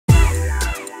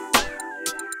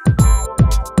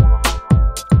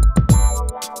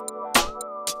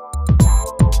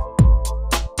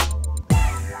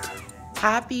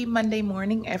Happy Monday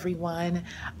morning, everyone.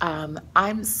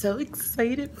 I'm so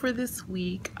excited for this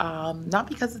week. Not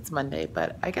because it's Monday,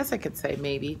 but I guess I could say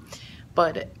maybe.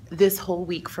 But this whole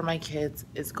week for my kids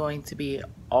is going to be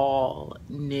all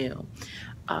new.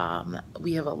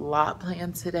 We have a lot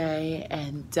planned today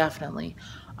and definitely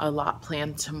a lot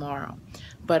planned tomorrow.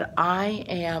 But I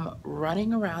am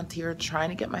running around here trying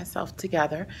to get myself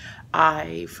together.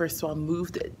 I first of all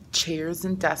moved chairs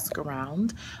and desk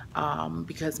around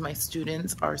because my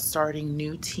students are starting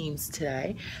new teams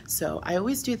today. So I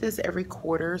always do this every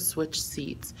quarter, switch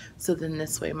seats. So then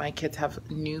this way my kids have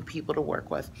new people to work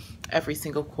with every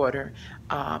single quarter.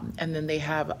 And then they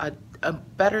have a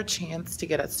better chance to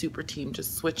get a super team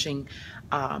just switching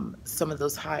some of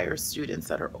those higher students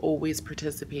that are always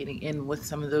participating in with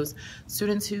some of those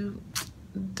students who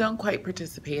don't quite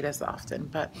participate as often.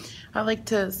 But I like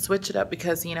to switch it up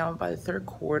because, you know, by the third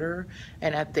quarter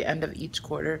and at the end of each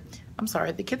quarter, I'm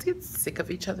sorry, the kids get sick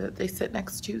of each other that they sit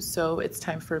next to. So it's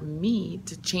time for me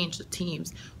to change the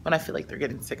teams when I feel like they're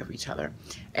getting sick of each other.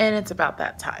 And it's about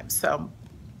that time. So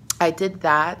I did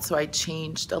that. So I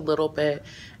changed a little bit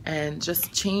and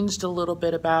just changed a little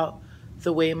bit about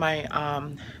the way my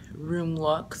room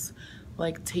looks,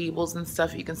 like tables and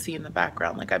stuff you can see in the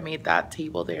background. Like I made that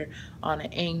table there on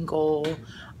an angle,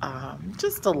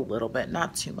 just a little bit,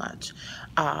 not too much.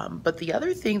 But the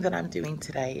other thing that I'm doing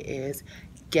today is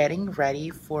getting ready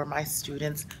for my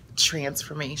students'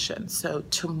 transformation. So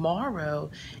tomorrow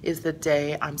is the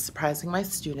day I'm surprising my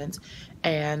students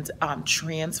and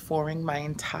transforming my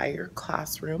entire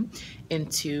classroom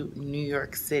into New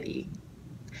York City.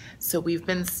 So we've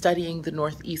been studying the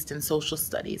Northeast in social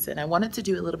studies, and I wanted to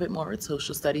do a little bit more with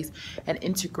social studies and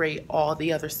integrate all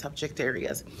the other subject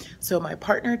areas. So my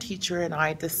partner teacher and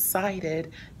I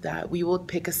decided that we would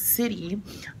pick a city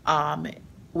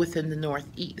within the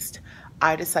Northeast.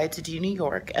 I decided to do New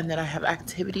York, and then I have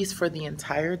activities for the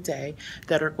entire day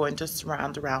that are going to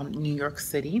surround around New York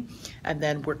City. And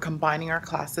then we're combining our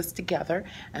classes together,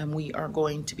 and we are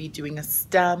going to be doing a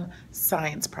STEM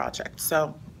science project.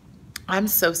 So I'm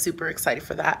so super excited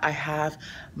for that. I have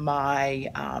my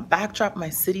backdrop, my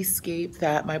cityscape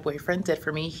that my boyfriend did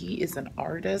for me. He is an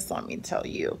artist, let me tell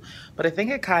you. But I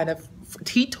think it kind of,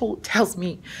 tells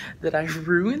me that I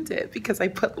ruined it because I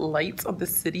put lights on the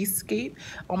cityscape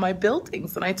on my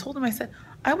buildings. And I told him, I said,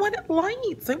 I wanted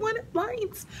lights. I wanted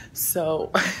lights.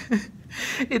 So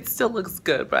it still looks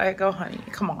good, but I go, honey,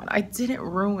 come on. I didn't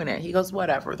ruin it. He goes,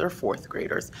 whatever. They're fourth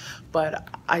graders. But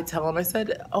I tell him, I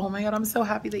said, oh my God, I'm so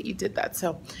happy that you did that.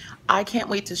 So I can't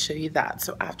wait to show you that.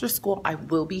 So after school, I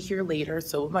will be here later.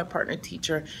 So with my partner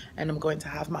teacher, and I'm going to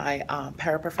have my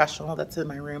paraprofessional that's in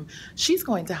my room. She's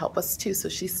going to help us too. So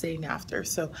she's staying after.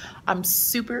 So I'm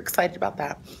super excited about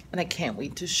that. And I can't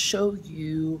wait to show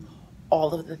you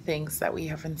all of the things that we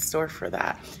have in store for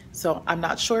that. So I'm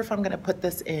not sure if I'm gonna put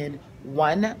this in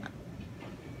one,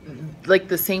 like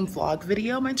the same vlog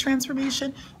video, my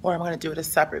transformation, or I'm gonna do it a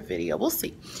separate video. We'll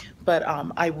see. But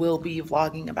I will be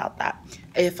vlogging about that.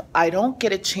 If I don't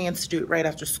get a chance to do it right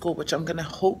after school, which I'm gonna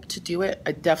hope to do it,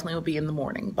 I definitely will be in the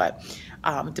morning, but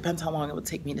it depends how long it will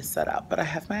take me to set up. But I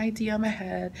have my idea in my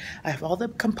head. I have all the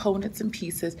components and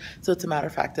pieces. So it's a matter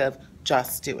of fact of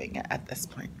just doing it at this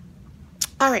point.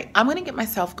 All right, I'm gonna get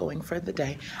myself going for the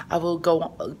day. I will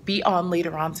be on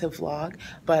later on to vlog,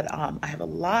 but I have a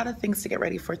lot of things to get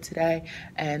ready for today,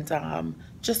 and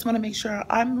just wanna make sure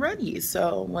I'm ready.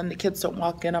 So when the kids don't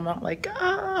walk in, I'm not like,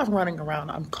 I'm running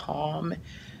around. I'm calm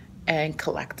and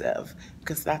collective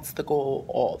because that's the goal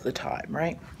all the time,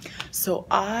 right? So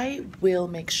I will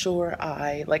make sure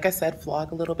like I said, vlog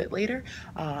a little bit later,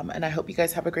 and I hope you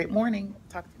guys have a great morning.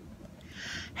 Talk to you.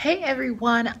 Hey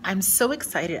everyone, I'm so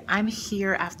excited. I'm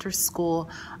here after school.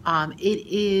 It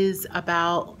is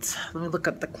about, let me look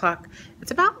up the clock.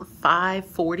 It's about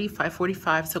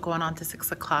 5:45, so going on to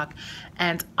 6 o'clock.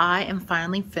 And I am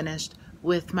finally finished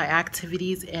with my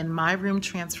activities in my room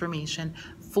transformation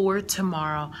for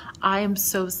tomorrow. I am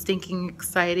so stinking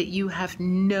excited. You have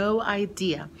no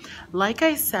idea. Like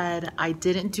I said, I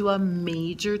didn't do a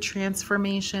major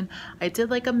transformation. I did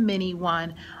like a mini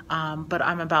one, but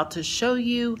I'm about to show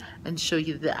you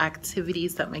the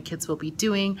activities that my kids will be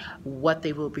doing, what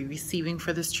they will be receiving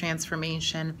for this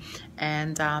transformation,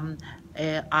 and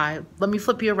let me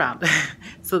flip you around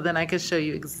so then I can show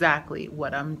you exactly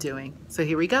what I'm doing. So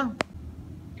here we go.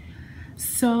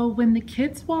 So when the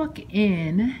kids walk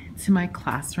in to my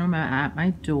classroom at my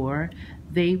door,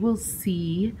 they will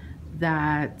see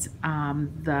that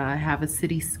I have a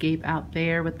cityscape out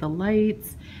there with the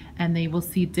lights, and they will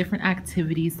see different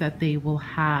activities that they will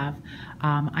have.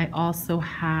 I also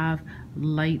have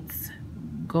lights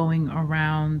going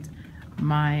around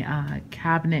my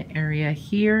cabinet area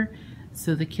here.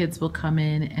 So the kids will come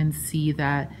in and see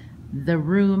that the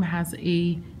room has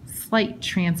a slight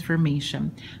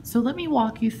transformation. So let me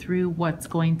walk you through what's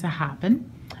going to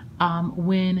happen.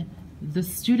 When the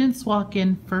students walk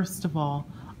in, first of all,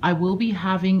 I will be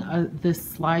having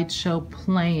this slideshow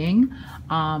playing.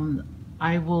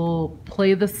 I will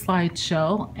play the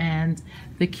slideshow and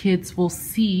the kids will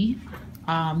see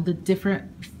the different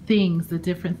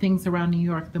things around New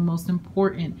York, the most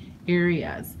important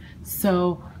areas.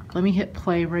 So let me hit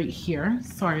play right here.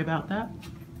 Sorry about that.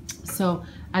 So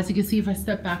as you can see, if I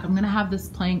step back, I'm going to have this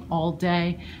playing all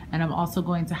day, and I'm also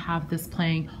going to have this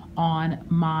playing on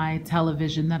my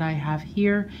television that I have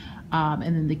here. And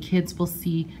then the kids will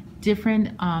see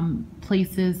different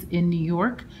places in New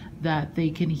York that they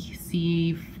can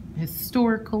see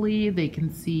historically, they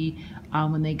can see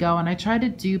when they go. And I try to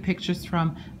do pictures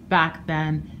from back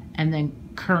then and then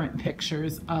current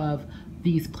pictures of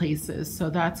these places. So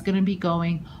that's going to be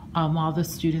going while the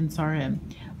students are in.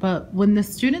 But when the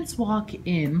students walk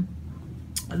in,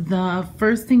 the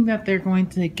first thing that they're going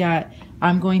to get,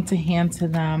 I'm going to hand to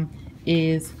them,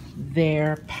 is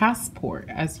their passport,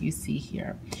 as you see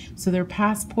here. So their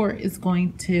passport is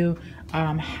going to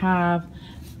have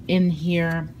in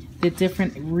here the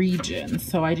different regions.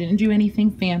 So I didn't do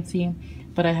anything fancy,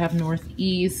 but I have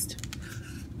Northeast,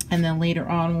 and then later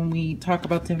on when we talk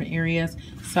about different areas,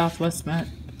 Southwest,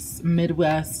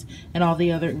 Midwest, and all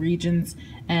the other regions,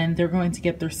 and they're going to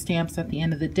get their stamps at the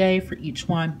end of the day for each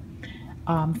one.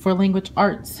 For language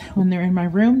arts, when they're in my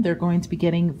room, they're going to be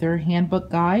getting their handbook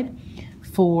guide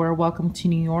for Welcome to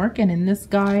New York. And in this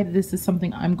guide, this is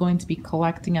something I'm going to be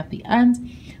collecting at the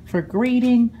end for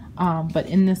grading. But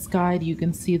in this guide, you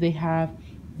can see they have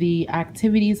the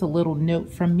activities, a little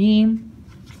note from me.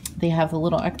 They have the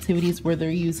little activities where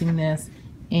they're using this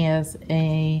as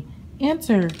a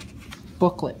answer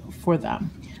booklet for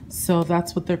them. So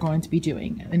that's what they're going to be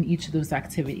doing in each of those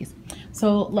activities.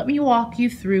 So let me walk you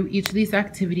through each of these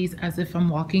activities as if I'm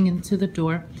walking into the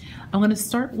door. I'm going to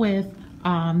start with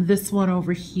this one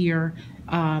over here.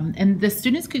 And the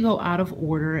students could go out of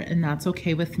order, and that's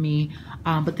okay with me.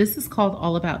 But this is called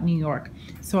All About New York.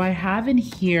 So I have in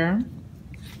here,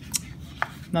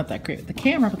 not that great with the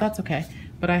camera, but that's okay.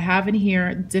 But I have in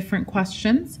here different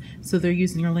questions. So they're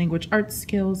using their language arts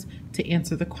skills to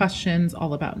answer the questions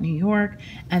all about New York.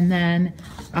 And then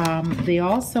they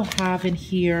also have in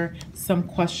here some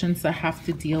questions that have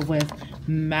to deal with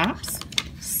maps.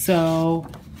 So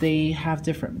they have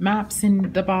different maps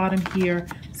in the bottom here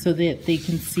so that they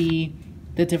can see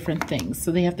the different things. So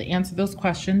they have to answer those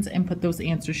questions and put those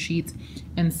answer sheets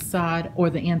inside, or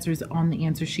the answers on the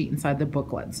answer sheet inside the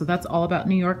booklet. So that's all about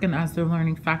New York. And as they're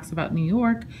learning facts about New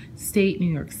York State,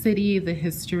 New York City, the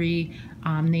history,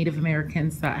 Native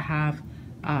Americans that have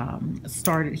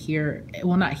started here,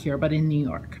 well, not here, but in New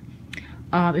York.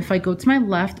 If I go to my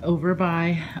left over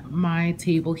by my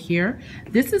table here,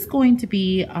 this is going to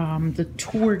be the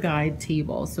tour guide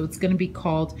table. So it's going to be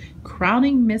called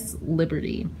Crowning Miss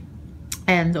Liberty.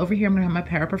 And over here, I'm going to have my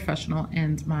paraprofessional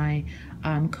and my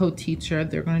co-teacher.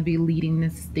 They're going to be leading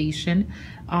this station.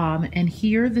 And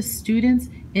here, the students,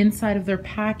 inside of their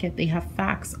packet, they have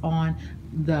facts on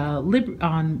the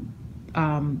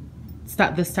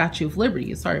Statue of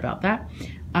Liberty. Sorry about that.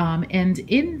 And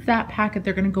in that packet,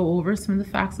 they're going to go over some of the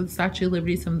facts of the Statue of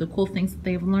Liberty, some of the cool things that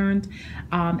they've learned.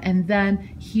 And then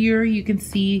here you can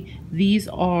see these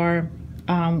are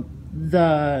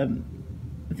the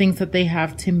things that they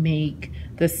have to make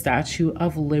the Statue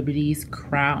of Liberty's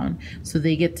crown. So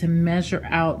they get to measure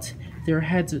out their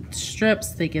heads with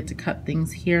strips, they get to cut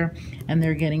things here, and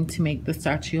they're getting to make the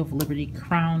Statue of Liberty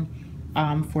crown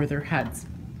for their heads.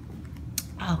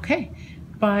 Okay,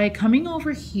 by coming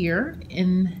over here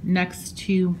in next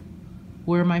to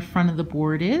where my front of the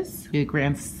board is, the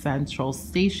Grand Central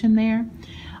Station there,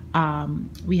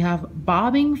 we have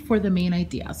bobbing for the main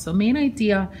idea. So main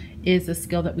idea is a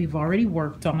skill that we've already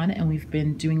worked on, and we've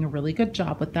been doing a really good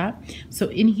job with that. So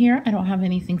in here, I don't have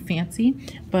anything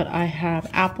fancy, but I have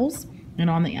apples, and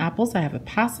on the apples, I have a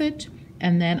passage,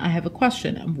 and then I have a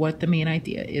question of what the main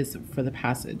idea is for the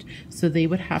passage. So they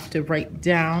would have to write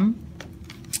down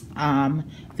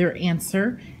their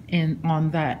answer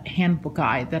on that handbook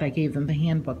guide that I gave them, the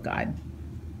handbook guide.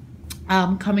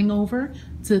 Coming over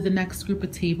to the next group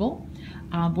of table,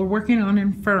 we're working on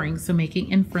inferring, so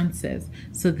making inferences.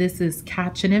 So this is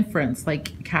catch an inference,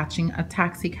 like catching a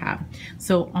taxi cab.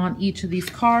 So on each of these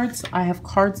cards, I have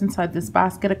cards inside this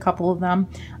basket, a couple of them,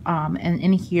 and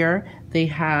in here they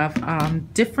have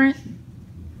different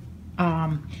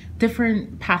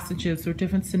passages or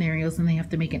different scenarios, and they have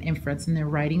to make an inference, and they're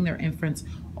writing their inference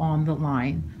on the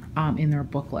line in their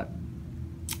booklet.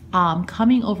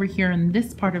 Coming over here in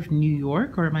this part of New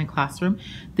York, or my classroom,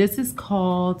 this is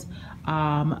called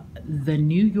the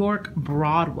New York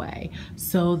Broadway.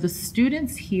 So the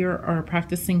students here are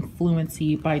practicing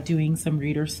fluency by doing some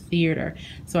readers theater.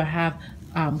 So I have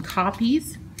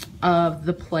copies of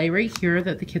the play right here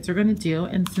that the kids are going to do.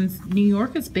 And since New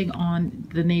York is big on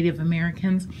the Native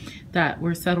Americans that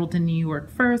were settled in New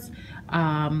York first,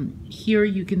 here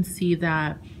you can see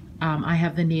that I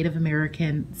have the Native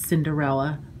American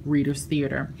Cinderella Readers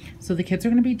Theater. So the kids are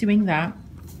going to be doing that.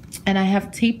 And I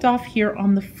have taped off here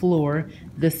on the floor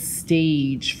the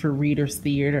stage for Readers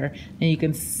Theater. And you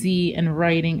can see in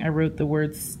writing, I wrote the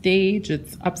word stage.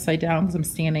 It's upside down because I'm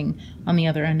standing on the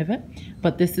other end of it.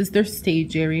 But this is their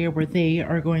stage area where they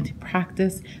are going to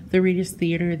practice the Readers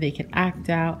Theater. They can act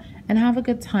out and have a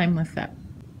good time with it.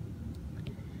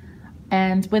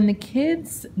 And when the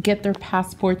kids get their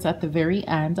passports at the very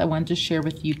end, I wanted to share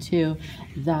with you too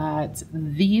that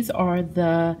these are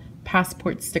the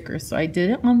passport stickers. So I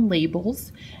did it on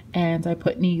labels and I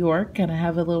put New York and I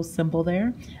have a little symbol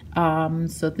there.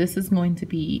 So this is going to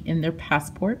be in their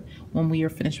passport when we are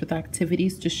finished with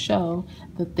activities to show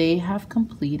that they have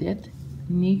completed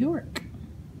New York.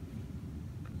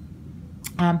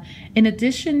 In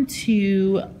addition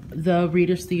to the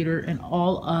Readers Theater and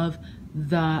all of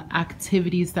the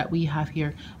activities that we have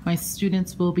here, my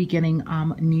students will be getting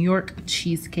New York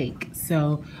cheesecake.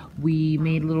 So we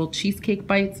made little cheesecake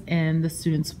bites and the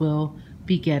students will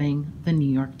be getting the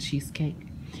New York cheesecake.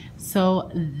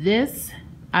 So this,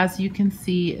 as you can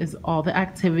see, is all the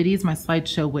activities. My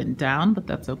slideshow went down, but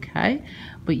that's okay.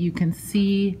 But you can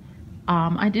see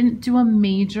I didn't do a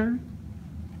major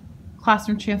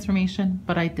classroom transformation,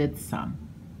 but I did some.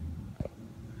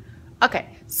 Okay,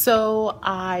 so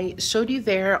I showed you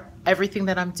there everything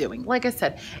that I'm doing. Like I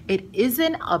said, it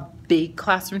isn't a big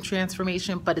classroom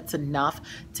transformation, but it's enough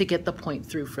to get the point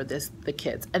through for the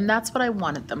kids. And that's what I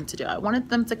wanted them to do. I wanted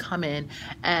them to come in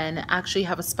and actually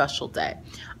have a special day.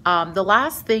 The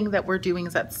last thing that we're doing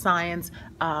is at science,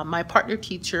 my partner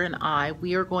teacher and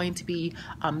we are going to be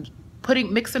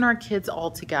mixing our kids all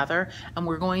together, and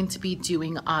we're going to be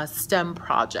doing a STEM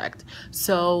project.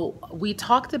 So we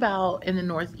talked about in the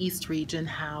Northeast region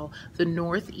how the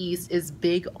Northeast is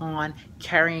big on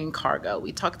carrying cargo.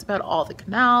 We talked about all the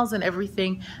canals and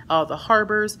everything, all the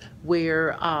harbors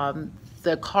where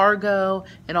the cargo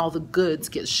and all the goods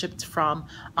get shipped from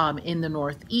in the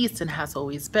Northeast and has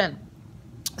always been.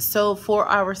 So for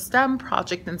our STEM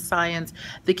project in science,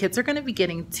 the kids are going to be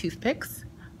getting toothpicks,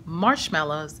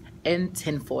 marshmallows, and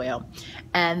tinfoil,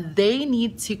 and they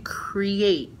need to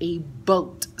create a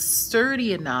boat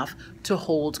sturdy enough to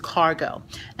hold cargo.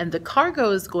 And the cargo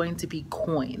is going to be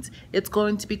coins. It's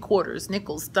going to be quarters,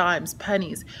 nickels, dimes,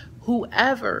 pennies.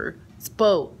 Whoever's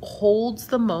boat holds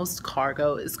the most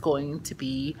cargo is going to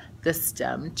be the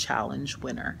STEM challenge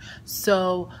winner.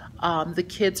 So the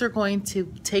kids are going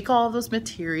to take all of those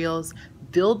materials,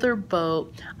 build their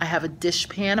boat. I have a dish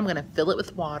pan. I'm going to fill it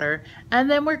with water,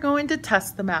 and then we're going to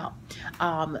test them out.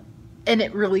 And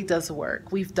it really does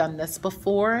work. We've done this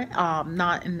before,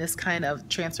 not in this kind of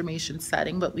transformation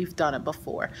setting, but we've done it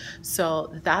before.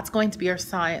 So that's going to be our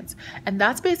science. And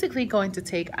that's basically going to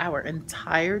take our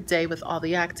entire day with all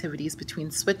the activities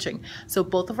between switching. So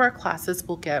both of our classes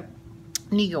will get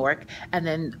New York, and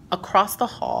then across the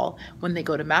hall when they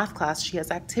go to math class, she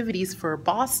has activities for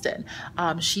Boston.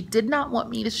 She did not want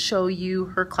me to show you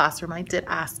her classroom. I did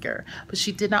ask her, but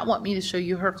she did not want me to show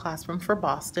you her classroom for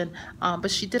Boston, but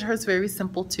she did hers very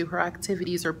simple too. Her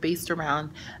activities are based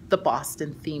around the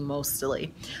Boston theme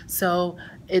mostly. So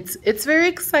it's very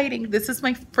exciting. This is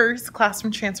my first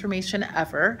classroom transformation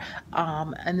ever,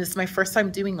 and this is my first time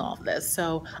doing all of this.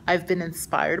 So I've been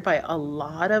inspired by a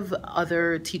lot of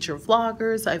other teacher vloggers.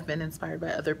 I've been inspired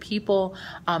by other people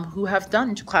who have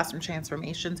done classroom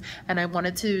transformations, and I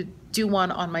wanted to do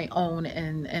one on my own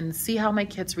and see how my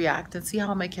kids react and see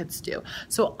how my kids do.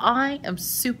 So I am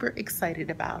super excited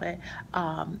about it.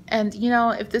 And you know,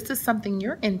 if this is something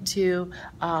you're into,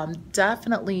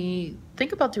 definitely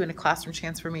think about doing a classroom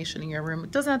transformation in your room. It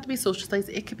doesn't have to be socialized.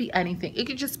 It could be anything. It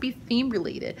could just be theme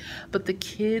related, but the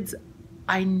kids,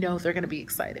 I know they're going to be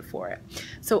excited for it.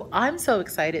 So I'm so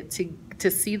excited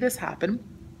to see this happen.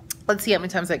 Let's see how many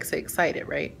times I can say excited,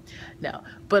 right? No,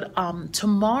 but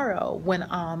tomorrow when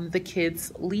the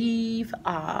kids leave,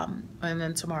 and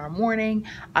then tomorrow morning,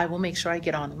 I will make sure I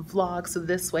get on and vlog. So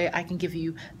this way I can give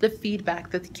you the feedback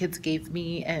that the kids gave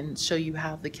me and show you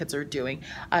how the kids are doing.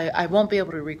 I won't be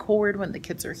able to record when the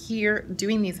kids are here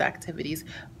doing these activities,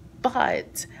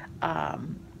 but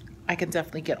I can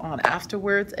definitely get on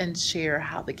afterwards and share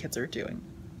how the kids are doing.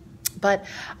 But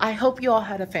I hope you all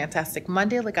had a fantastic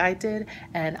Monday like I did,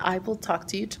 and I will talk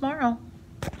to you tomorrow.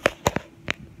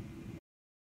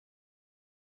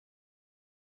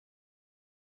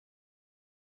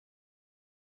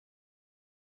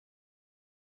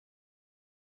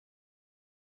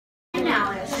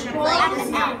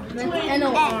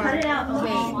 N-O-R.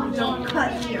 Wait, don't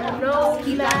cut here. No,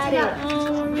 matter.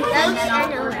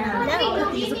 That's N-O-M.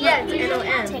 No. Yeah, it's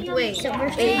N-O-M. Wait. So we're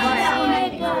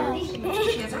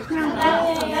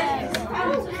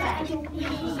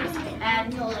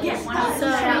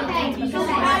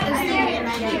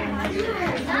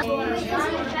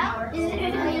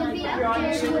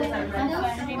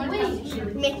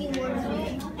making more.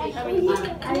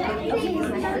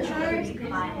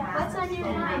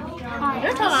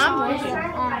 That's how I'm working.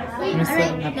 I'm just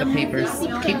setting up the papers.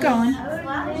 Keep going.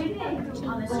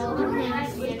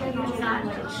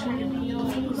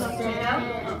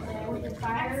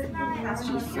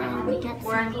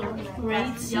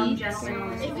 Right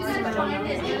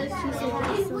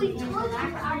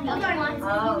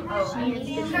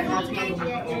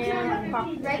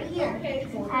here.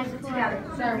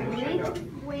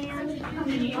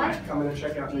 Coming to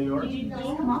check out New York? I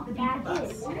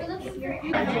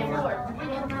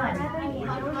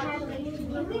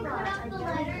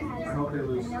hope they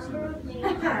lose.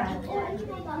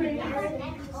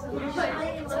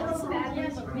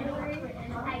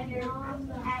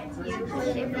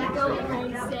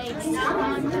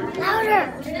 Louder!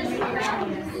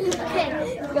 Okay,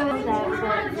 go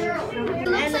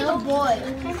and a boy.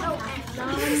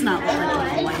 It's not like a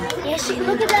boy. Yeah,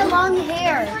 look at that long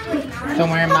hair. Don't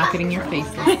worry, I'm not getting your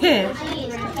faces.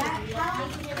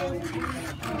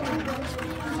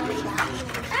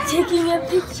 Taking a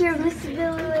picture of Miss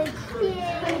Village.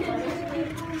 Yay!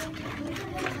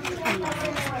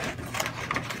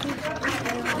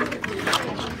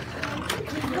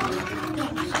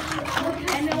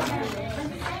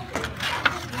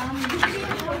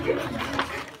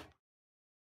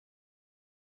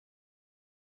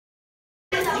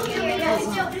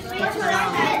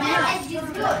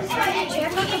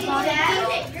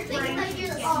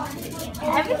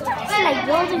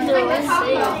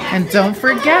 And don't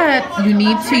forget, you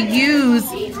need to use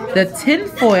the tin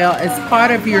foil as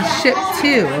part of your ship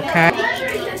too, okay?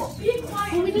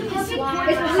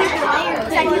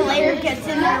 Second layer gets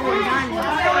in there, we're done.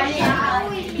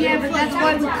 Yeah, but that's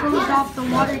why we closed off the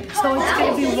water, so it's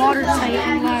going to be watertight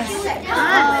and less.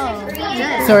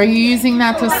 So are you using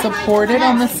that to support it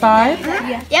on the side?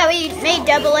 Yeah, we made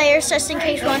double layers just in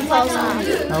case one falls on.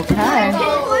 Okay.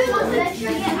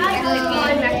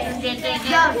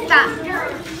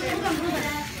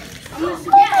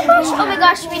 Oh my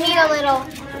gosh, we need a little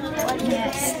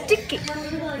sticky.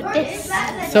 This.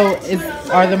 So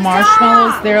are the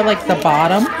marshmallows there like the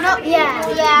bottom? No,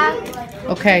 yeah.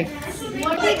 Okay.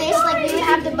 This, like we would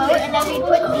have the boat and then we'd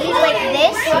put these like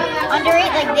this under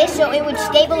it like this so it would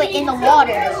stable it in the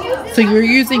water. So you're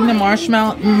using the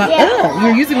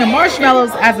you're using the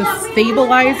marshmallows as a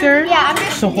stabilizer? Yeah, I'm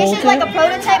just, to hold this is like a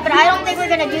prototype, but I don't think we're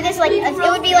gonna do this like it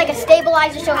would be like a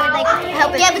stabilizer so it would like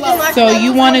help it float. So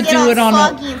you want to do it on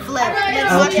a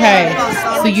okay.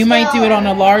 So you might do it on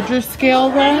a larger scale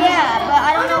then? Yeah, but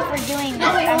I don't know if we're doing this.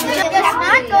 It's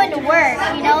not going to work,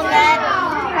 you know that?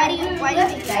 Why do you think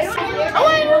that? Oh,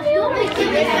 I don't know.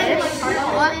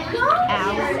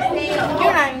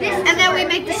 And then we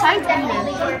make the sides even.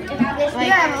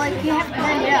 Yeah, like you have to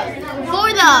blend it out.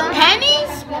 For the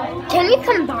pennies? Can we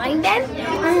combine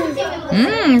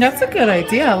them? That's a good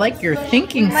idea. I like your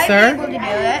thinking, sir. Able to do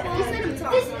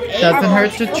it. Doesn't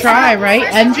hurt to try, right?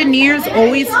 Engineers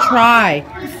always try.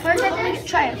 First, I think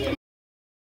try it.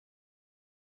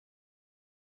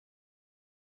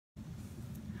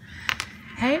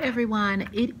 Hey everyone,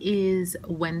 it is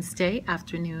Wednesday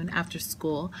afternoon after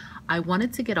school. I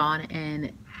wanted to get on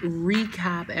and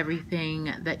recap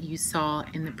everything that you saw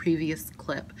in the previous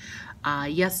clip.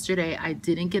 Yesterday, I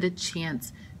didn't get a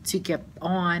chance to get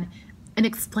on and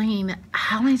explain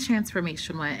how my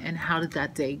transformation went and how did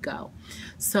that day go.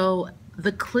 So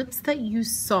the clips that you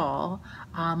saw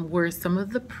were some of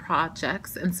the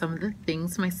projects and some of the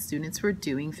things my students were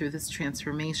doing through this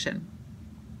transformation.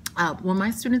 When my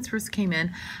students first came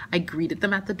in, I greeted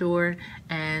them at the door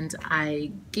and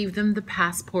I gave them the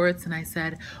passports and I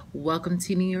said, welcome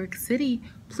to New York City.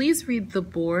 Please read the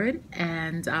board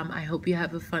and I hope you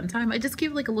have a fun time. I just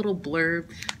gave like a little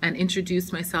blurb and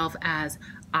introduced myself as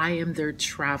I am their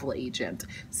travel agent.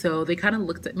 So they kind of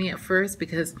looked at me at first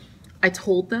because I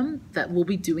told them that we'll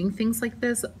be doing things like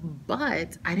this,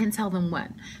 but I didn't tell them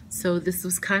when. So this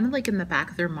was kind of like in the back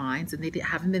of their minds and they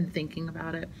haven't been thinking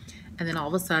about it. And then all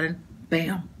of a sudden,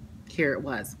 bam, here it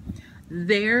was.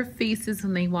 Their faces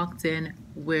when they walked in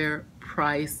were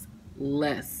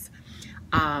priceless.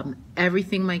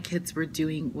 Everything my kids were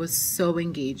doing was so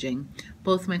engaging.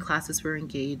 Both my classes were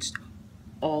engaged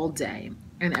all day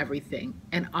and everything.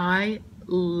 And I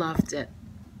loved it.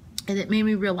 And it made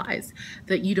me realize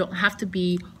that you don't have to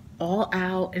be all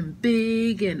out and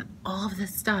big and all of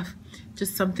this stuff.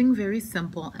 Just something very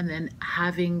simple, and then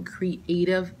having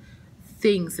creative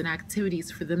things and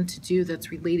activities for them to do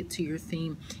that's related to your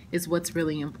theme is what's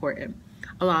really important.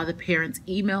 A lot of the parents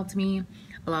emailed me,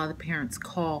 a lot of the parents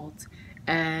called,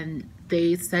 and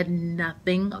they said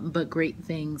nothing but great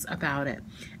things about it.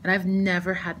 And I've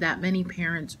never had that many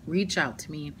parents reach out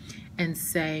to me and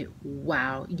say,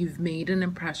 wow, you've made an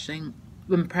impression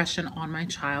on my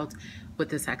child with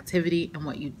this activity and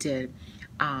what you did.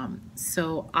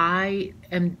 So I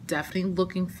am definitely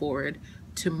looking forward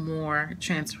to more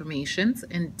transformations,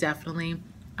 and definitely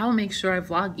I'll make sure I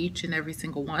vlog each and every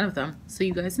single one of them so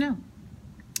you guys know.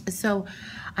 So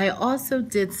I also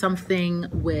did something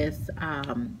with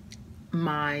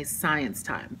my science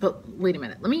time, but wait a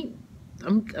minute,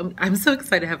 I'm so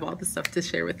excited to have all this stuff to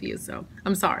share with you, so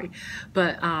I'm sorry.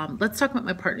 But let's talk about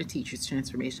my partner teacher's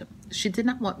transformation. She did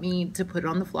not want me to put it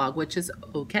on the vlog, which is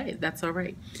okay, that's all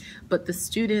right. But the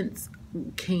students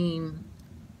came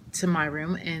to my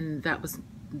room, and that was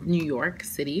New York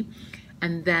City.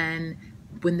 And then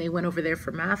when they went over there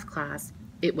for math class,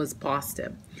 it was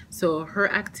Boston. So her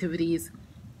activities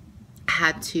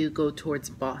had to go towards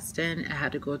Boston. It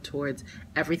had to go towards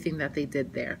everything that they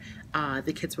did there.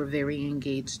 The kids were very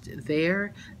engaged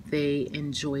there. They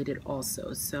enjoyed it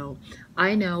also. So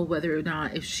I know whether or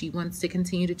not, if she wants to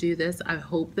continue to do this, I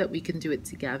hope that we can do it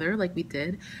together like we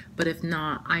did. But if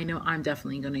not, I know I'm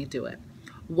definitely going to do it.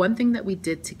 One thing that we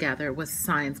did together was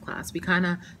science class. We kind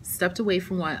of stepped away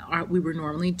from what we were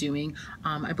normally doing.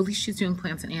 I believe she's doing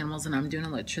plants and animals and I'm doing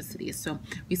electricity. So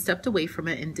we stepped away from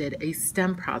it and did a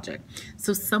STEM project.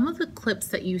 So some of the clips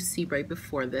that you see right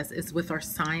before this is with our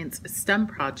science STEM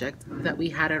project that we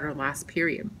had at our last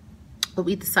period. What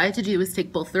we decided to do was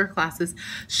take both their classes,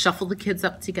 shuffle the kids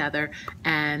up together,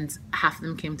 and half of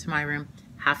them came to my room,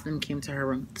 half of them came to her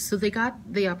room. So they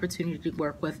got the opportunity to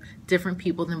work with different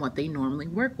people than what they normally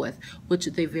work with, which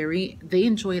they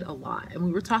enjoyed a lot. And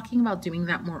we were talking about doing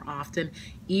that more often,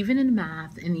 even in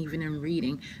math and even in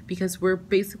reading, because we're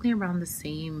basically around the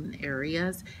same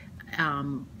areas.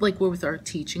 Like we're with our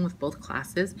teaching with both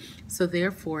classes. So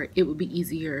therefore it would be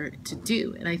easier to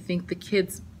do. And I think the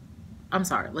kids, I'm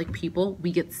sorry, like people,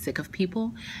 we get sick of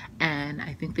people. And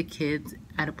I think the kids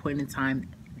at a point in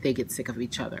time, they get sick of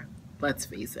each other. Let's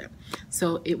face it.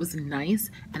 So it was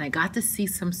nice, and I got to see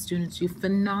some students do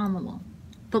phenomenal.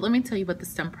 But let me tell you what the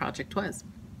STEM project was.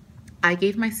 I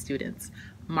gave my students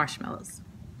marshmallows,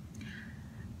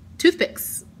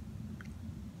 toothpicks,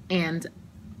 and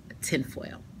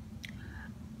tinfoil.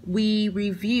 We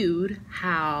reviewed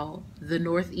how the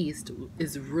Northeast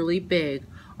is really big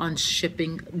on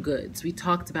shipping goods. We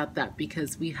talked about that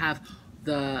because we have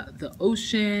the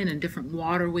ocean and different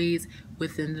waterways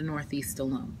within the Northeast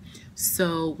alone.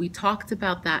 So we talked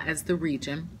about that as the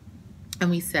region, and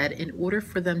we said in order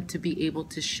for them to be able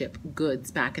to ship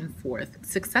goods back and forth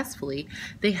successfully,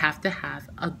 they have to have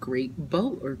a great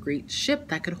boat or great ship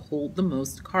that could hold the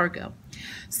most cargo.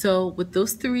 So with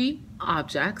those three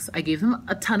objects, I gave them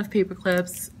a ton of paper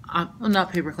clips,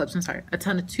 not paper clips, I'm sorry, a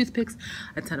ton of toothpicks,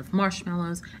 a ton of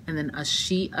marshmallows, and then a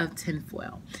sheet of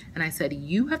tinfoil. And I said,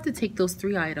 you have to take those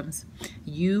three items.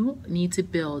 You need to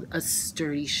build a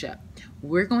sturdy ship.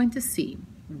 We're going to see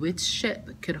which ship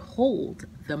could hold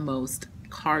the most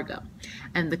cargo.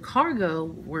 And the cargo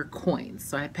were coins.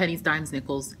 So I had pennies, dimes,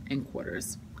 nickels, and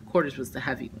quarters. Quarters was the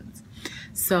heavy ones.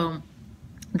 So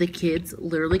the kids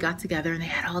literally got together and they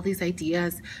had all these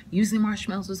ideas, using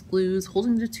marshmallows as glues,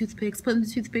 holding the toothpicks, putting the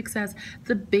toothpicks as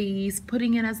the base,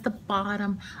 putting it as the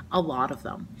bottom, a lot of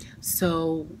them.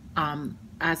 So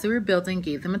as they were building,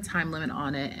 gave them a time limit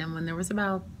on it, and when there was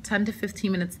about 10 to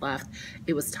 15 minutes left,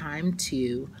 it was time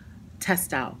to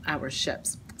test out our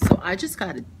ships. So I just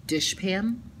got a dish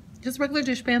pan, just a regular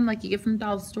dish pan like you get from the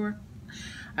dollar store.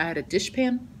 I had a dish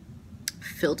pan,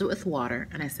 filled it with water,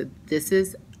 and I said, this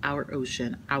is our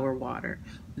ocean, our water.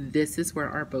 This is where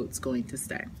our boat's going to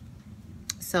stay.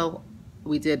 So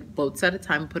we did boats at a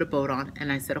time, put a boat on,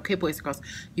 and I said, okay, boys and girls,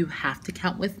 you have to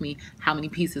count with me how many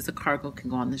pieces of cargo can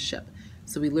go on the ship.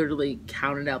 So we literally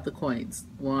counted out the coins,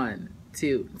 1,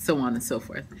 2, so on and so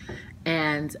forth.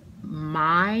 And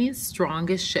my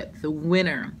strongest ship, the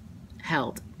winner,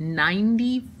 held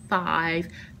 95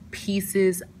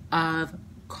 pieces of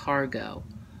cargo.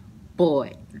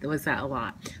 boy, was that a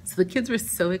lot. So the kids were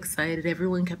so excited.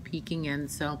 Everyone kept peeking in.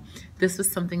 So this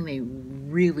was something they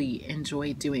really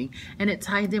enjoyed doing. And it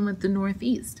tied in with the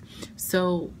Northeast.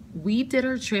 So we did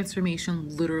our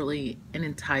transformation literally an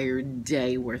entire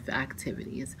day worth of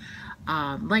activities.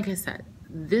 Like I said,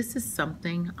 this is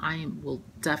something I will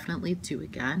definitely do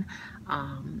again.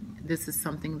 This is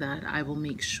something that I will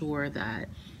make sure that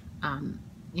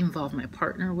involve my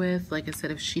partner with. Like I said,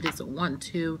 if she doesn't want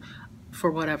to, for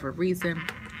whatever reason,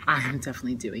 I am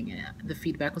definitely doing it. The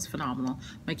feedback was phenomenal.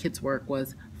 My kids' work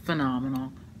was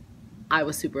phenomenal. I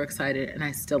was super excited, and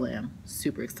I still am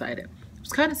super excited. It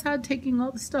was kind of sad taking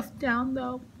all the stuff down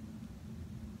though,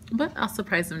 but I'll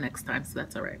surprise them next time, so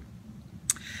that's all right.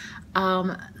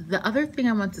 The other thing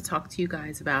I want to talk to you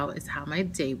guys about is how my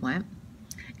day went.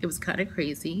 It was kind of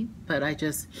crazy, but I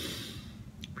just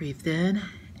breathed in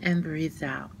and breathed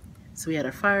out. So we had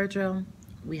a fire drill.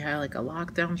 We had like a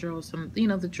lockdown drill, some, you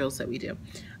know, the drills that we do.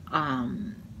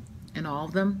 And all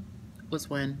of them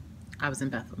was when I was in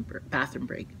bathroom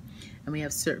break. And we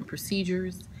have certain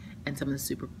procedures, and some of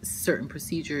the certain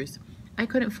procedures I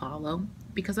couldn't follow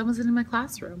because I wasn't in my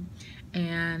classroom.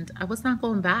 And I was not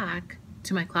going back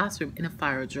to my classroom in a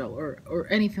fire drill or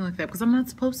anything like that because I'm not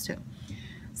supposed to.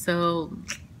 So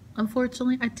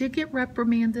unfortunately, I did get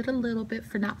reprimanded a little bit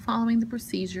for not following the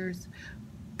procedures,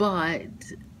 but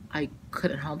I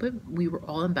couldn't help it. We were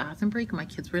all in bathroom break and my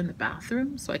kids were in the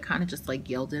bathroom. So I kind of just like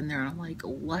yelled in there and I'm like,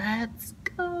 let's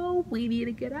go. We need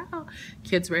to get out.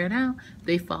 Kids ran out.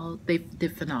 They followed. They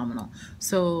did phenomenal.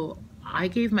 So I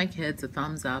gave my kids a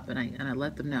thumbs up and I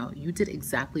let them know you did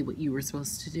exactly what you were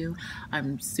supposed to do.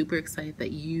 I'm super excited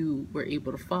that you were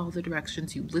able to follow the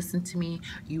directions. You listened to me.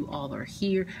 You all are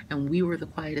here, and we were the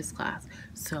quietest class.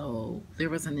 So there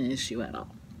wasn't an issue at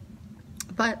all.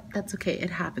 But that's okay. It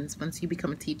happens. Once you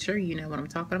become a teacher, you know what I'm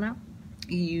talking about.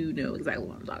 You know exactly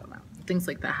what I'm talking about. Things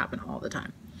like that happen all the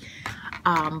time.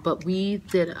 But we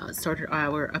started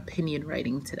our opinion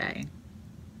writing today.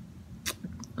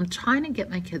 I'm trying to get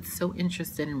my kids so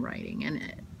interested in writing,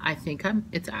 and I think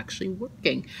it's actually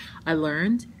working. I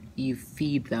learned you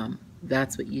feed them.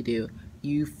 That's what you do.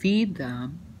 You feed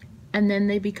them, and then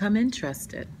they become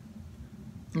interested.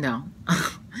 No,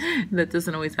 that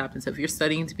doesn't always happen. So if you're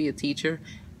studying to be a teacher,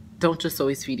 don't just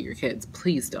always feed your kids.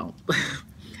 Please don't.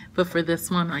 But for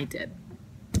this one, I did.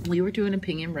 We were doing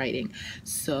opinion writing.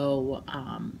 So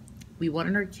we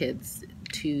wanted our kids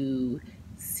to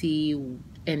see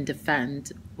and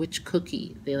defend which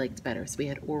cookie they liked better. So we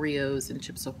had Oreos and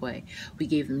Chips Ahoy. We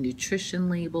gave them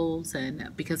nutrition labels, and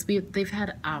because they've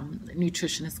had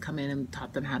nutritionists come in and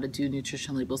taught them how to do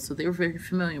nutrition labels, so they were very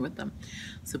familiar with them.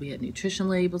 So we had nutrition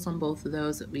labels on both of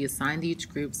those. We assigned each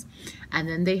groups, and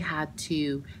then they had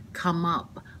to come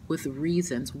up with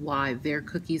reasons why their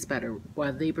cookie's better,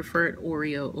 why they prefer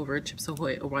Oreo over Chips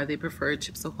Ahoy, or why they prefer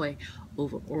Chips Ahoy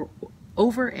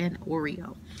over an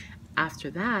Oreo. After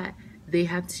that, they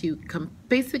had to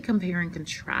basically compare and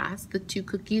contrast the two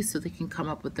cookies so they can come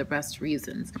up with the best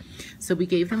reasons. So we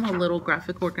gave them a little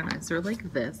graphic organizer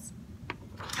like this.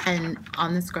 And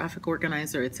on this graphic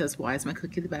organizer, it says, why is my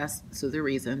cookie the best? So their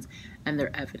reasons and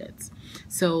their evidence.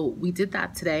 So we did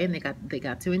that today, and they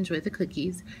got to enjoy the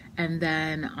cookies. And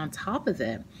then on top of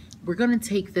it, we're going to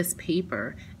take this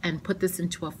paper and put this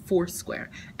into a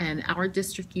 4-square. And our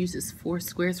district uses 4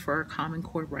 squares for our Common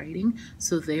Core writing.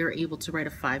 So they're able to write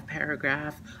a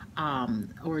 5-paragraph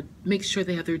or make sure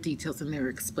they have their details and they're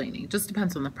explaining. It just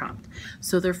depends on the prompt.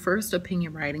 So their first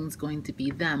opinion writing is going to be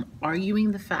them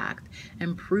arguing the fact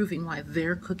and proving why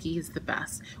their cookie is the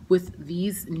best with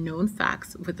these known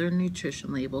facts, with their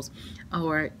nutrition labels,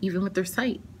 or even with their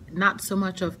site. Not so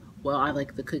much of, well, I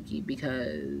like the cookie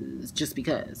just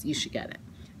because you should get it.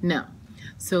 No.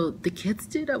 So the kids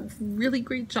did a really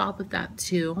great job with that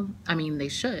too. I mean, they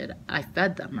should. I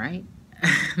fed them, right?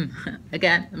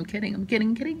 Again, I'm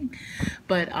kidding.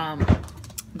 But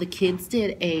the kids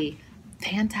did a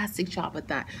fantastic job with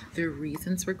that. Their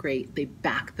reasons were great. They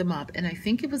backed them up. And I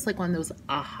think it was like one of those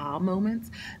aha moments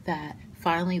that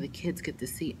finally the kids get to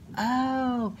see,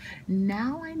 oh,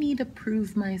 now I need to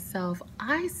prove myself.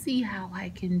 I see how I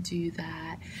can do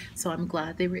that. So I'm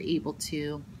glad they were able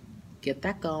to get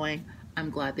that going. I'm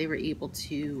glad they were able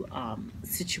to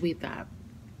situate that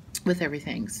with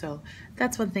everything. So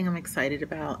that's one thing I'm excited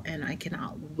about, and I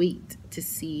cannot wait to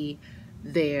see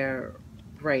their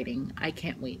writing. I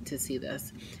can't wait to see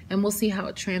this, and we'll see how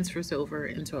it transfers over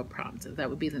into a prompt. That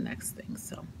would be the next thing.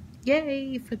 So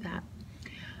yay for that.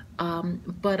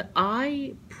 But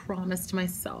I promised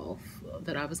myself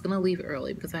that I was going to leave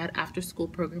early because I had after school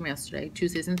program yesterday,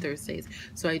 Tuesdays and Thursdays.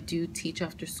 So I do teach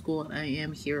after school, and I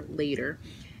am here later.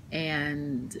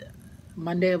 And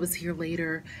Monday I was here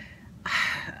later.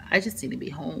 I just need to be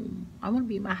home. I want to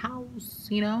be in my house,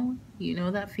 you know? You know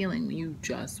that feeling when you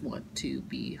just want to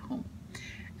be home.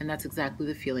 And that's exactly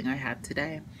the feeling I had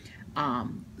today.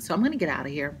 So I'm going to get out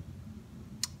of here.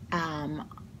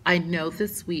 I know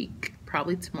this week,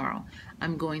 probably tomorrow,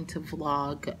 I'm going to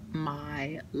vlog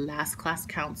my last class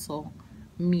council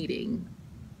meeting.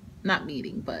 Not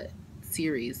meeting, but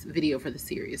series, video for the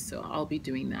series. So I'll be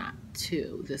doing that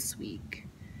too this week.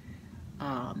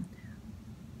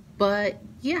 But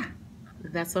yeah,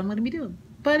 that's what I'm going to be doing.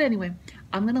 But anyway,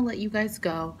 I'm going to let you guys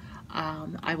go.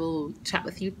 I will chat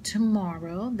with you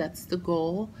tomorrow. That's the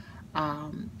goal.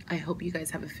 I hope you guys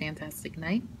have a fantastic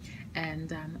night.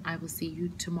 And I will see you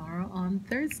tomorrow on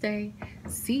Thursday.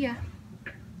 See ya.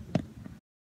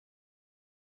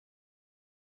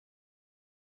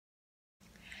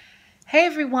 Hey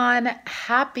everyone,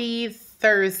 happy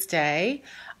Thursday.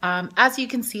 As you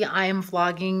can see, I am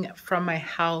vlogging from my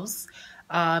house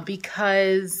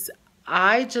because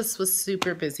I just was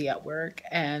super busy at work,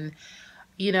 and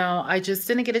you know, I just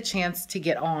didn't get a chance to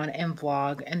get on and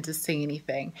vlog and to say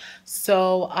anything.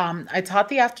 So I taught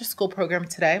the after school program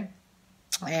today,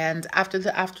 and after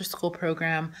the after school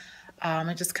program,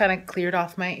 I just kind of cleared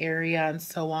off my area and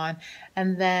so on,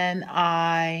 and then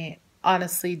I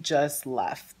honestly just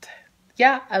left.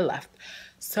 Yeah, I left.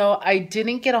 So I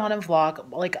didn't get on and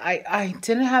vlog. Like I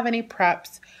didn't have any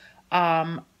preps.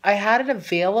 I had it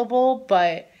available,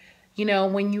 but you know,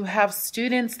 when you have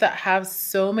students that have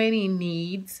so many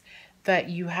needs that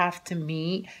you have to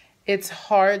meet, it's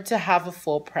hard to have a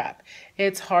full prep.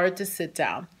 It's hard to sit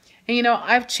down. And you know,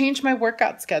 I've changed my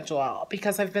workout schedule out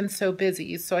because I've been so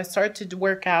busy. So I started to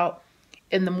work out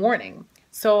in the morning.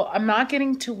 So I'm not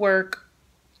getting to work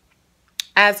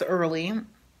as early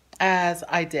as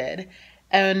I did.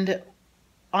 And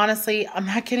honestly, I'm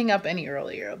not getting up any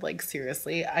earlier. Like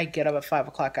seriously, I get up at 5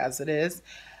 o'clock as it is.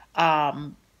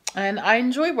 And I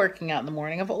enjoy working out in the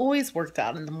morning. I've always worked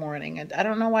out in the morning, and I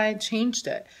don't know why I changed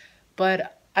it.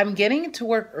 But I'm getting to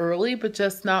work early, but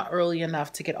just not early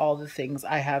enough to get all the things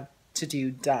I have to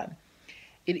do done.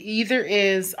 It either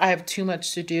is I have too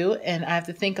much to do and I have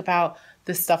to think about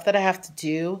the stuff that I have to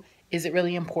do. Is it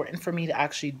really important for me to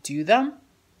actually do them?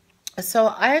 So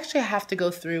I actually have to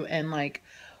go through and like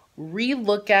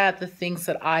relook at the things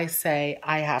that I say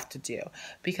I have to do.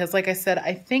 Because like I said,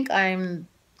 I think I'm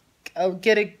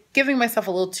giving myself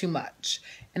a little too much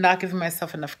and not giving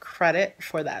myself enough credit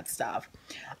for that stuff.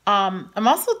 I'm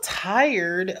also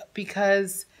tired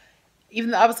because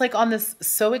even though I was like on this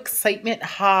excitement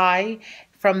high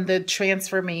from the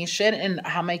transformation and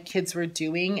how my kids were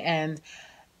doing, and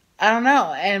I don't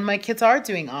know, and my kids are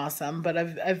doing awesome, but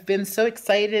I've been so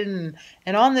excited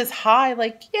and on this high,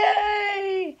 like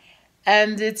yay,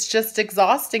 and it's just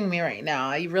exhausting me right now.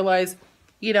 I realize,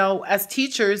 you know, as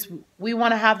teachers, we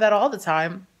want to have that all the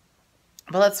time.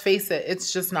 But let's face it,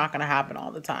 it's just not going to happen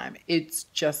all the time. It's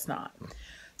just not.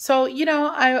 So, you know,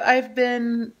 I've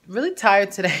been really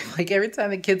tired today. Like every time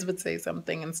the kids would say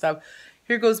something and stuff,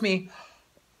 here goes me.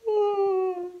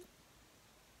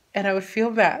 And I would feel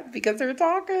bad because they're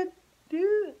talking.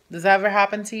 Does that ever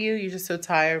happen to you? You're just so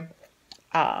tired.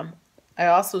 I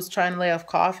also was trying to lay off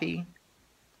coffee.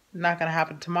 Not going to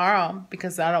happen tomorrow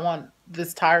because I don't want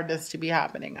this tiredness to be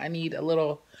happening. I need a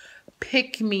little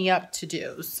pick me up to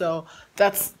do. So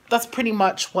that's pretty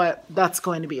much what that's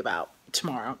going to be about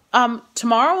tomorrow.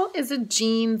 Tomorrow is a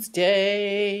jeans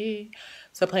day.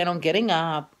 So I plan on getting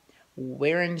up,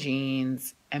 wearing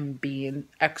jeans, and being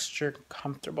extra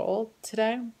comfortable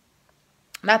today.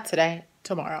 Not today,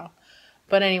 tomorrow.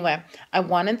 But anyway, I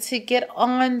wanted to get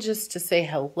on just to say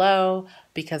hello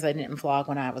because I didn't vlog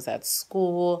when I was at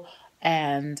school.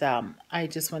 And I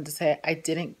just wanted to say I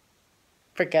didn't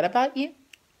forget about you.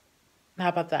 How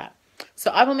about that?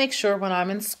 So I will make sure when I'm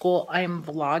in school, I am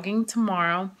vlogging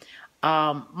tomorrow.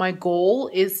 My goal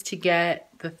is to get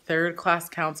the 3rd class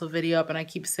council video up, and I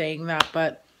keep saying that,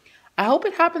 but I hope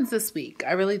it happens this week.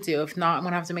 I really do. If not, I'm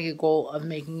going to have to make a goal of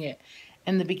making it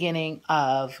in the beginning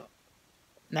of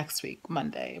next week,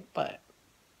 Monday, but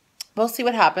we'll see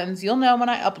what happens. You'll know when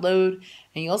I upload,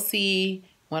 and you'll see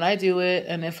when I do it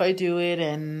and if I do it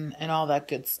and all that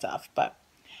good stuff. But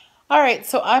all right,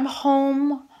 so I'm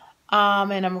home.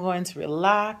 And I'm going to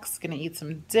relax, going to eat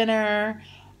some dinner,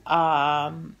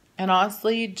 and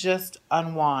honestly, just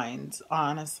unwind,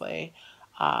 honestly.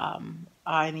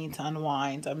 I need to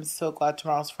unwind. I'm so glad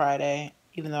tomorrow's Friday,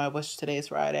 even though I wish today's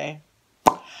Friday,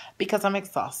 because I'm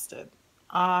exhausted.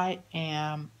 I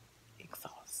am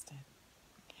exhausted.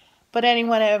 But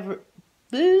anyone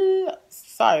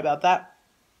sorry about that.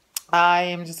 I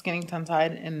am just getting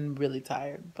tongue-tied and really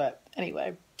tired. But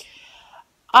anyway,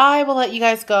 I will let you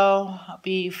guys go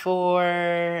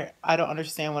before I don't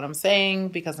understand what I'm saying,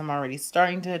 because I'm already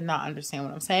starting to not understand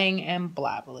what I'm saying and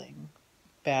babbling.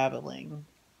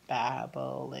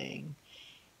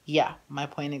 Yeah, my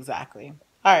point exactly.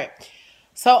 All right,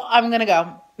 so I'm going to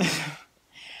go.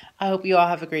 I hope you all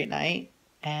have a great night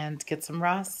and get some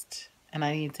rest. And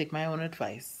I need to take my own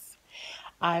advice.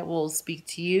 I will speak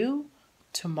to you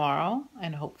tomorrow,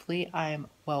 and hopefully I'm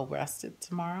well rested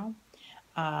tomorrow.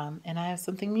 And I have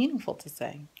something meaningful to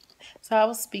say. So I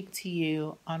will speak to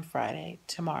you on Friday,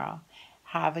 tomorrow.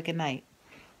 Have a good night.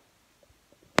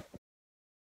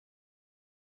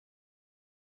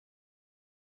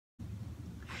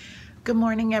 Good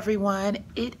morning, everyone.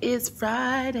 It is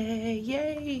Friday.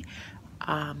 Yay!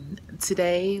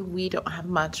 Today we don't have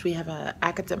much. We have an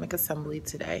academic assembly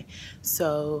today.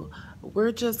 So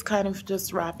we're just kind of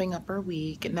just wrapping up our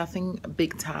week. Nothing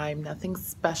big time, nothing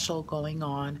special going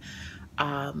on.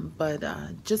 But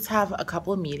just have a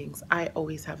couple of meetings. I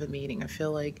always have a meeting. I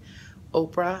feel like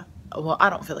Oprah. Well, I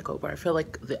don't feel like Oprah. I feel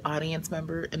like the audience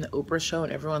member in the Oprah show,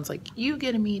 and everyone's like, you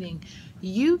get a meeting,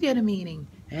 you get a meeting,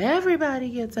 everybody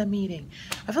gets a meeting.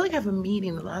 I feel like I have a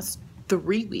meeting the last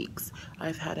 3 weeks.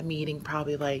 I've had a meeting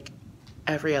probably like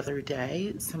every other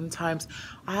day. Sometimes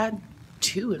I had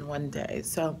 2 in one day.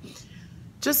 So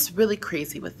just really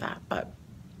crazy with that. But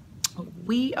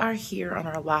we are here on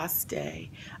our last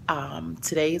day.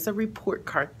 Today is a report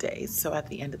card day. So at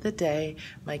the end of the day,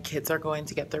 my kids are going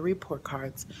to get their report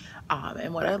cards.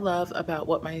 And what I love about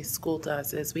what my school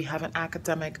does is we have an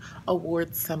academic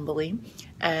award assembly.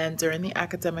 And during the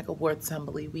academic award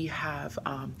assembly, we have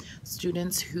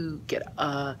students who get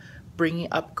Bringing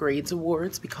Up Grades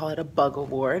awards. We call it a bug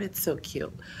award. It's so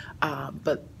cute.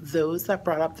 But those that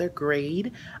brought up their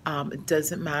grade, it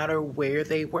doesn't matter where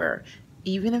they were.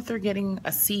 Even if they're getting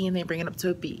a C and they bring it up to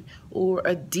a B, or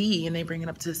a D and they bring it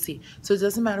up to a C. So it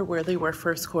doesn't matter where they were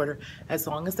first quarter. As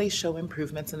long as they show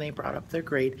improvements and they brought up their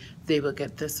grade, they will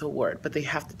get this award. But they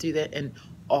have to do that in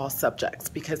all subjects,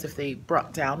 because if they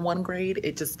brought down one grade,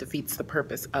 it just defeats the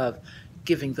purpose of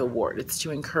giving the award. It's to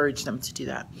encourage them to do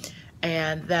that.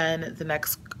 And then the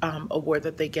next award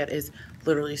that they get is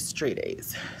literally straight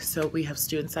A's. So we have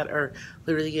students that are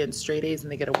literally getting straight A's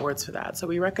and they get awards for that. So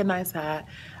we recognize that.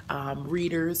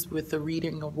 Readers with the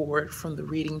reading award from the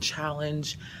Reading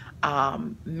Challenge,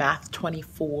 Math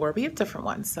 24. We have different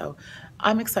ones. So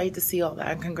I'm excited to see all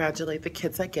that and congratulate the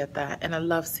kids that get that. And I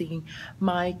love seeing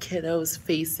my kiddos'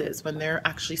 faces when they're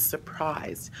actually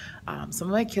surprised. Some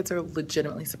of my kids are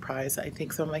legitimately surprised. I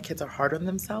think some of my kids are hard on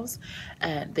themselves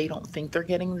and they don't think they're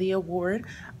getting the award.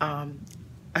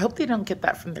 I hope they don't get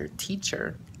that from their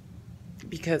teacher,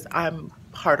 because I'm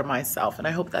hard on myself, and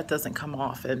I hope that doesn't come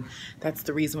off, and that's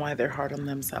the reason why they're hard on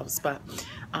themselves. But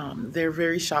they're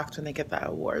very shocked when they get that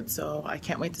award, so I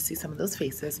can't wait to see some of those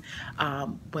faces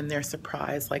when they're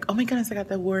surprised, like, oh my goodness, I got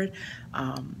the award.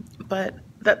 But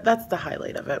that's the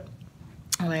highlight of it.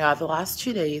 Oh my God, the last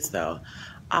 2 days though,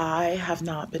 I have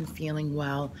not been feeling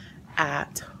well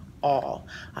at all.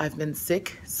 I've been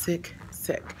sick.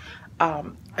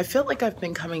 I feel like I've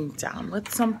been coming down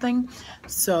with something.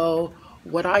 So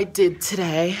what I did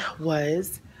today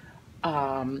was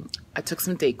I took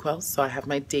some Dayquil. So I have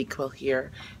my Dayquil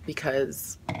here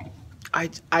because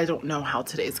I don't know how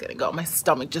today's gonna go. My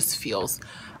stomach just feels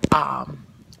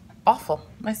awful.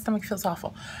 My stomach feels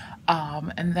awful.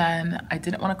 And then I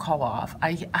didn't want to call off.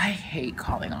 I hate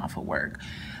calling off of work.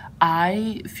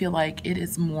 I feel like it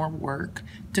is more work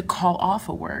to call off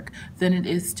of work than it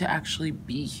is to actually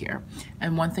be here.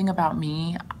 And one thing about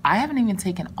me, I haven't even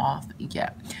taken off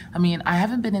yet. I mean, I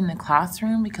haven't been in the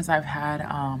classroom because I've had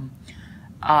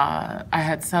I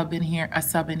had a sub in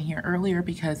here earlier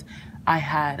because I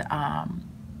had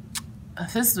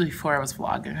this is before I was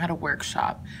vlogging. I had a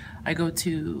workshop.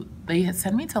 They had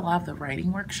sent me to a lot of the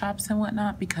writing workshops and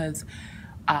whatnot because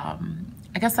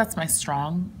I guess that's my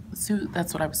strong suit.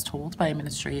 That's what I was told by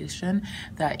administration,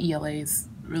 that ELA is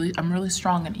I'm really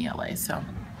strong in ELA. So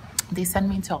they send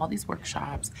me to all these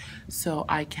workshops so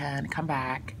I can come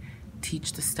back,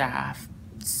 teach the staff,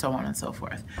 so on and so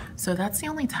forth. So that's the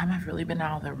only time I've really been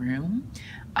out of the room.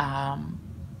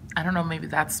 I don't know, maybe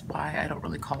that's why I don't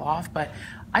really call off, but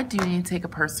I do need to take a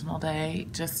personal day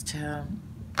just to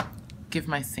give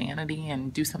my sanity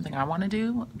and do something I want to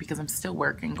do, because I'm still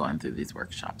working, going through these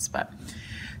workshops. But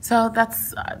so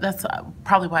that's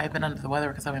probably why I've been under the weather,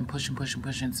 because I've been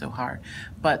pushing so hard.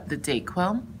 But the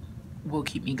Dayquil will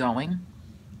keep me going.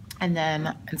 And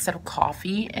then instead of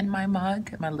coffee in my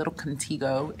mug, my little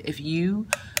Contigo, if you,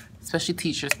 especially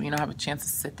teachers, when you don't have a chance to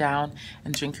sit down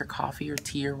and drink your coffee or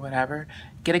tea or whatever,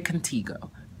 get a Contigo.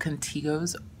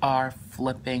 Contigos are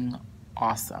flipping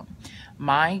awesome.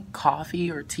 My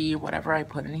coffee or tea or whatever I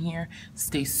put in here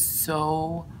stays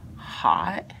so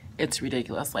hot. It's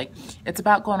ridiculous. Like, it's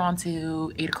about going on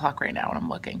to 8 o'clock right now when I'm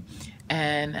looking.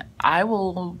 And I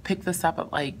will pick this up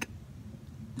at like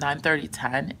 9:30,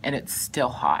 10, and it's still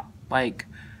hot. Like,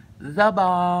 the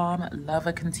bomb. Love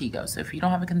a Contigo. So if you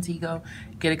don't have a Contigo,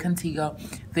 get a Contigo.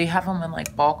 They have them in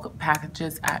like bulk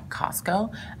packages at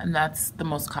Costco, and that's the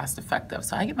most cost effective.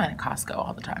 So I get mine at Costco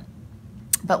all the time.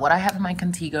 But what I have in my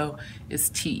Contigo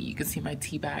is tea. You can see my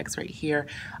tea bags right here.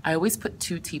 I always put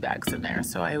 2 tea bags in there.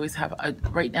 So I always have,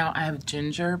 right now I have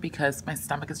ginger because my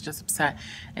stomach is just upset,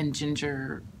 and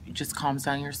ginger just calms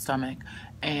down your stomach.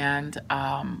 And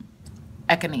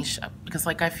echinacea, because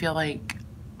like I feel like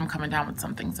I'm coming down with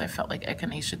some things. I felt like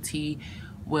echinacea tea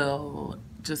will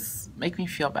just make me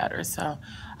feel better. So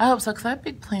I hope so, because I have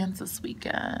big plans this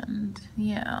weekend.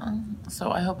 Yeah.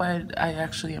 So I hope I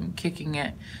actually am kicking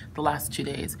it the last 2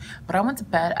 days. But I went to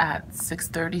bed at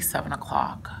 6:30, 7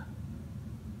 o'clock.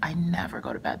 I never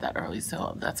go to bed that early,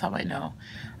 so that's how I know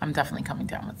I'm definitely coming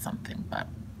down with something. But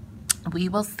we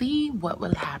will see what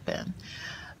will happen.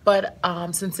 But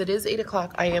since it is 8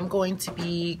 o'clock, I am going to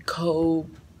be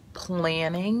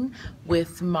co-planning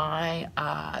with my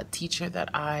teacher that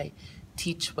I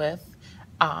teach with.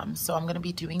 So I'm going to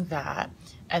be doing that.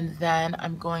 And then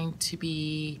I'm going to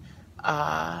be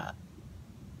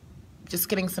just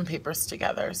getting some papers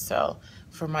together so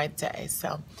for my day.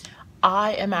 So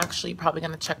I am actually probably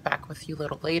going to check back with you a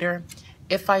little later.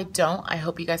 If I don't, I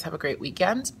hope you guys have a great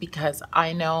weekend, because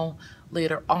I know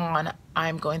later on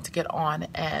I'm going to get on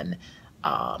and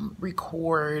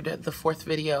record the 4th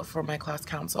video for my class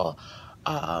council.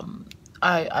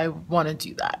 I want to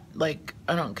do that. Like,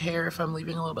 I don't care if I'm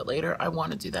leaving a little bit later. I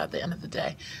want to do that at the end of the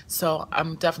day. So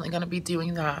I'm definitely going to be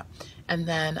doing that. And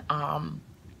then I'm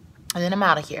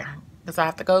out of here because I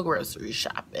have to go grocery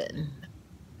shopping.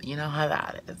 You know how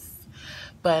that is.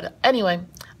 But anyway,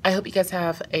 I hope you guys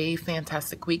have a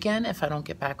fantastic weekend if I don't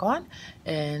get back on,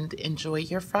 and enjoy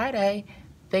your Friday.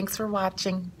 Thanks for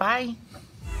watching. Bye.